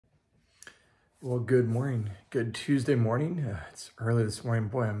Well, good morning. Good Tuesday morning. It's early this morning.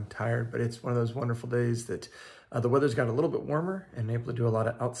 Boy, I'm tired, but it's one of those wonderful days that the weather's got a little bit warmer and able to do a lot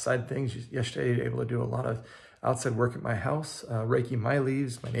of outside things. Yesterday, able to do a lot of outside work at my house, raking my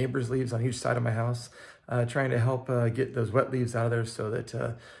leaves, my neighbor's leaves on each side of my house, trying to help get those wet leaves out of there so that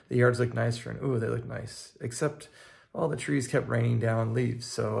the yards look nicer. And ooh, they look nice, except all the trees kept raining down leaves.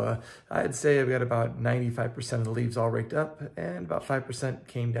 So I'd say I've got about 95% of the leaves all raked up and about 5%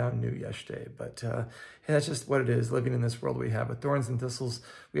 came down new yesterday. But hey, that's just what it is, living in this world we have with thorns and thistles.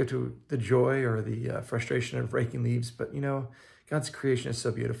 We have the joy or the frustration of raking leaves, but you know, God's creation is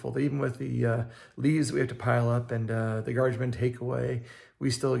so beautiful that even with the leaves that we have to pile up and the garbage men take away, we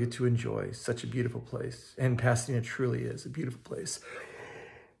still get to enjoy such a beautiful place. And Pasadena truly is a beautiful place.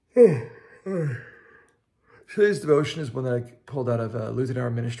 Today's devotion is one that I pulled out of Lutheran Hour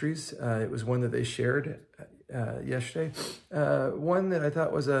Ministries. It was one that they shared yesterday. One that I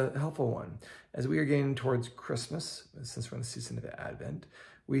thought was a helpful one. As we are getting towards Christmas, since we're in the season of Advent,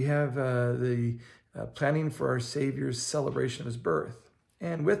 we have the planning for our Savior's celebration of his birth.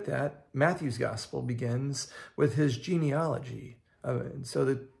 And with that, Matthew's gospel begins with his genealogy. And so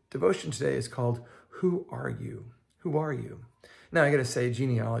the devotion today is called, Who Are You? Who are you? Now, I got to say,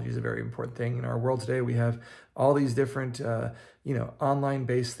 genealogy is a very important thing. In our world today, we have all these different,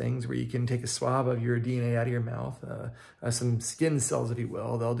 online-based things where you can take a swab of your DNA out of your mouth, some skin cells, if you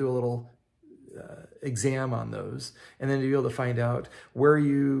will. They'll do a little exam on those, and then you'll be able to find out where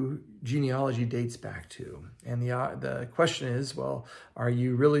your genealogy dates back to. And the question is, well, are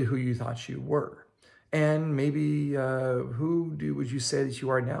you really who you thought you were? And maybe would you say that you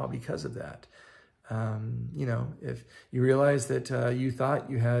are now because of that? If you realize that you thought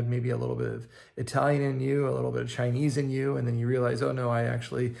you had maybe a little bit of Italian in you, a little bit of Chinese in you, and then you realize, oh no,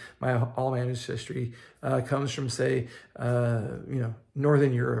 all my ancestry comes from, say,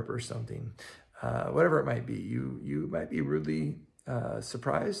 Northern Europe or something. Whatever it might be, you might be rudely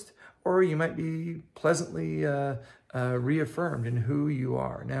surprised, or you might be pleasantly reaffirmed in who you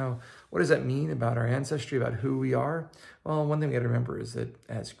are. Now, what does that mean about our ancestry, about who we are? Well, one thing we got to remember is that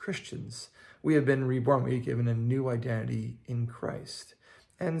as Christians, we have been reborn. We've given a new identity in Christ.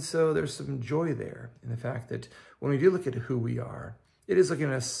 And so there's some joy there in the fact that when we do look at who we are, it is looking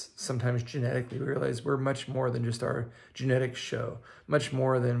at us sometimes genetically. We realize we're much more than just our genetics show, much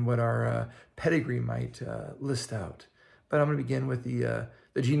more than what our pedigree might list out. But I'm going to begin with the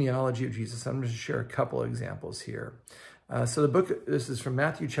genealogy of Jesus. I'm going to share a couple of examples here. So this is from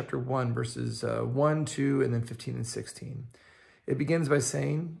Matthew chapter 1, verses 1, 2, and then 15 and 16. It begins by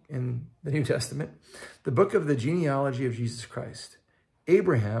saying in the New Testament, the book of the genealogy of Jesus Christ.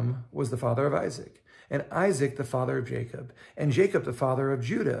 Abraham was the father of Isaac, and Isaac the father of Jacob, and Jacob the father of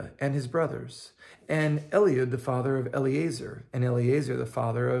Judah and his brothers, and Eliud the father of Eleazar, and Eleazar the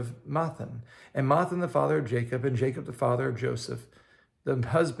father of Matthan, and Matthan the father of Jacob, and Jacob the father of Joseph, the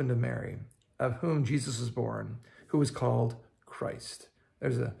husband of Mary, of whom Jesus was born, who was called Christ.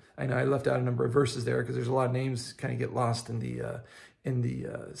 I know I left out a number of verses there because there's a lot of names kind of get lost in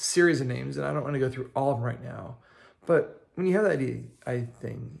the series of names, and I don't want to go through all of them right now. But when you have that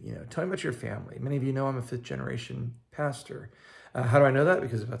thing, tell me about your family. Many of you know I'm a 5th generation pastor. How do I know that?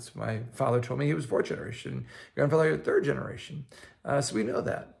 Because that's my father told me he was 4th generation. Grandfather, 3rd generation. So we know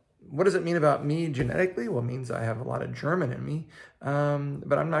that. What does it mean about me genetically? Well, it means I have a lot of German in me,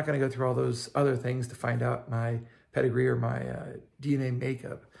 but I'm not going to go through all those other things to find out my pedigree or my DNA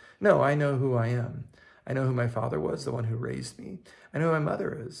makeup. No, I know who I am. I know who my father was, the one who raised me. I know who my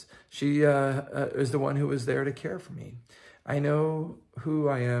mother is. She is the one who was there to care for me. I know who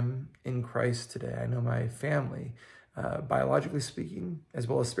I am in Christ today. I know my family, biologically speaking, as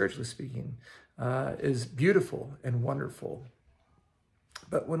well as spiritually speaking, is beautiful and wonderful.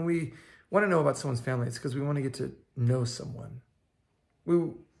 But when we want to know about someone's family, it's because we want to get to know someone.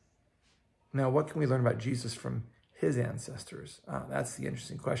 Now, what can we learn about Jesus from his ancestors? That's the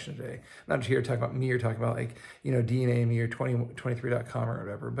interesting question today. I'm not here talking about me or talking about DNA me or 23.com or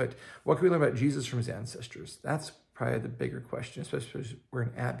whatever, but what can we learn about Jesus from his ancestors? That's probably the bigger question, especially as we're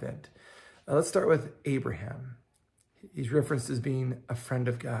in Advent. Let's start with Abraham. He's referenced as being a friend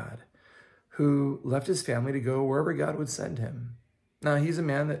of God who left his family to go wherever God would send him. Now, he's a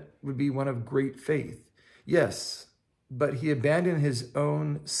man that would be one of great faith. Yes, but he abandoned his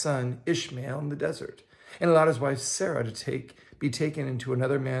own son Ishmael in the desert and allowed his wife Sarah to be taken into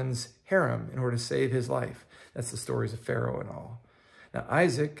another man's harem in order to save his life. That's the stories of Pharaoh and all. Now,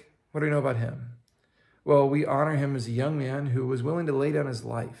 Isaac, what do we know about him? Well, we honor him as a young man who was willing to lay down his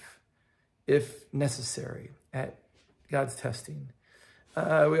life, if necessary, at God's testing.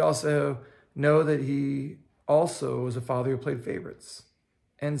 We also know that he also was a father who played favorites.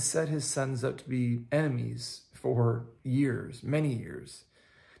 and set his sons up to be enemies for years, many years.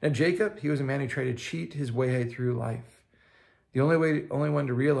 Now, Jacob, he was a man who tried to cheat his way through life. The only one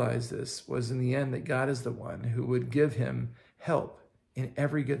to realize this was in the end that God is the one who would give him help in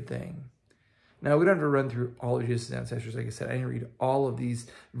every good thing. Now, we don't have to run through all of Jesus' ancestors. Like I said, I didn't read all of these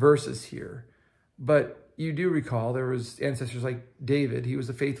verses here. But you do recall there was ancestors like David. He was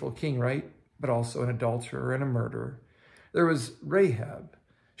a faithful king, right? But also an adulterer and a murderer. There was Rahab.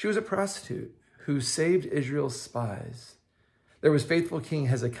 She was a prostitute who saved Israel's spies. There was faithful King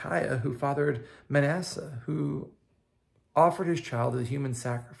Hezekiah, who fathered Manasseh, who offered his child as a human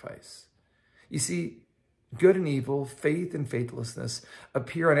sacrifice. You see, good and evil, faith and faithlessness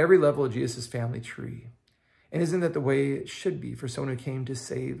appear on every level of Jesus' family tree. And isn't that the way it should be for someone who came to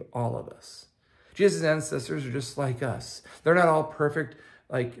save all of us? Jesus' ancestors are just like us. They're not all perfect,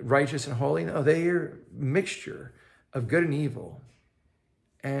 like righteous and holy. No, they are a mixture of good and evil.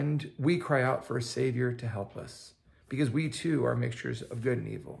 And we cry out for a Savior to help us, because we too are mixtures of good and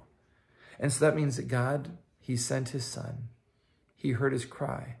evil. And so that means that God, he sent his son. He heard his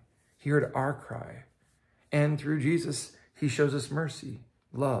cry. He heard our cry. And through Jesus, he shows us mercy,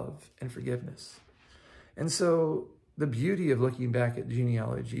 love, and forgiveness. And so the beauty of looking back at the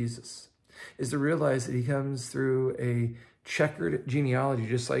genealogy of Jesus is to realize that he comes through a checkered genealogy,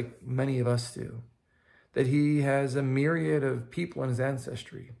 just like many of us do. That he has a myriad of people in his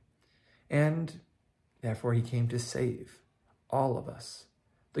ancestry. And therefore, he came to save all of us.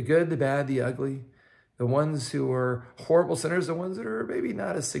 The good, the bad, the ugly, the ones who are horrible sinners, the ones that are maybe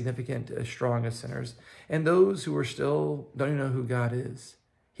not as significant, as strong as sinners, and those who are still don't even know who God is.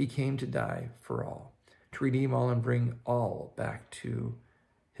 He came to die for all, to redeem all and bring all back to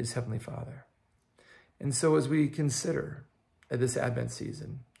his Heavenly Father. And so as we consider this Advent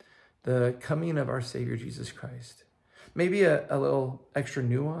season, the coming of our Savior, Jesus Christ, maybe a little extra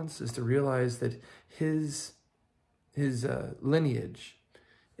nuance is to realize that his lineage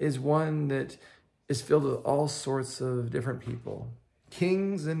is one that is filled with all sorts of different people,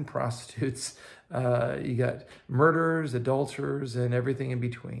 kings and prostitutes. You got murderers, adulterers, and everything in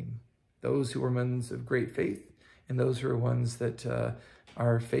between. Those who are ones of great faith and those who are ones that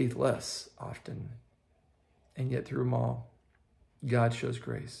are faithless often. And yet through them all, God shows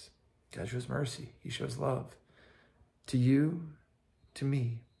grace. God shows mercy. He shows love to you, to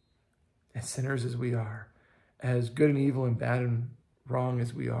me, as sinners as we are, as good and evil and bad and wrong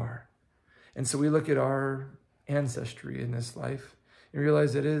as we are. And so we look at our ancestry in this life and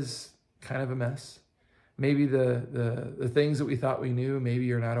realize it is kind of a mess. Maybe the things that we thought we knew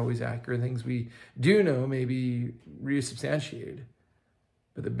maybe are not always accurate. Things we do know may be resubstantiated.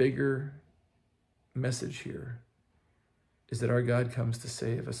 But the bigger message here is that our God comes to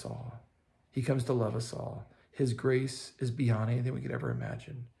save us all. He comes to love us all. His grace is beyond anything we could ever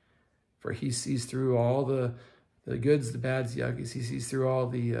imagine. For he sees through all the goods, the bads, the uglies. He sees through all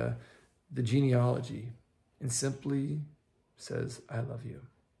the genealogy and simply says, I love you.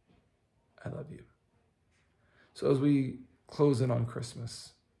 I love you. So as we close in on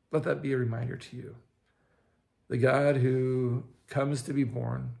Christmas, let that be a reminder to you. The God who comes to be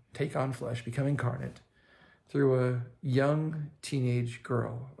born, take on flesh, become incarnate through a young teenage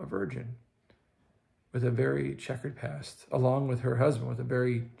girl, a virgin, with a very checkered past, along with her husband with a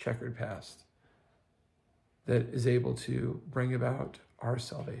very checkered past, that is able to bring about our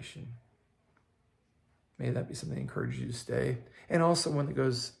salvation. May that be something that encourages you to stay, and also one that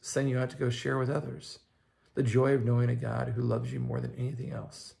goes, send you out to go share with others the joy of knowing a God who loves you more than anything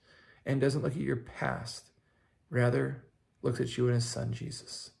else and doesn't look at your past, rather looks at you and his son,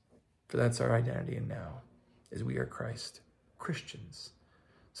 Jesus. For that's our identity and now, is we are Christ, Christians.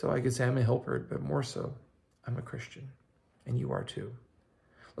 So I could say I'm a helper, but more so, I'm a Christian, and you are too.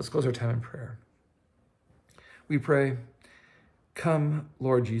 Let's close our time in prayer. We pray, come,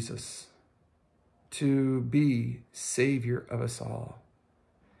 Lord Jesus, to be Savior of us all.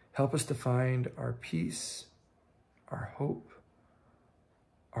 Help us to find our peace, our hope,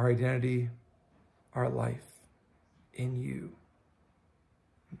 our identity, our life in you.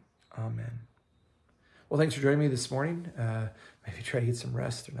 Amen. Well, thanks for joining me this morning. Maybe try to get some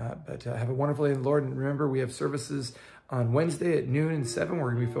rest or not, but have a wonderful day in the Lord. And remember, we have services on Wednesday at noon and 7.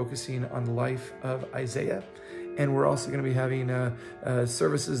 We're going to be focusing on the life of Isaiah. And we're also going to be having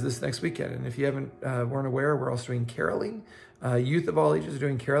services this next weekend. And if you weren't aware, we're also doing caroling. Youth of all ages are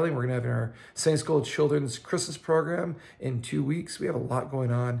doing caroling. We're going to have in our Sunday School Children's Christmas program in 2 weeks. We have a lot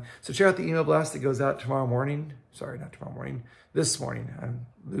going on. So check out the email blast that goes out tomorrow morning. Sorry, not tomorrow morning. This morning. I'm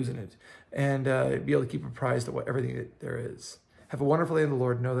losing it. And be able to keep apprised of everything that there is. Have a wonderful day in the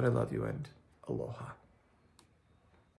Lord. Know that I love you, and aloha.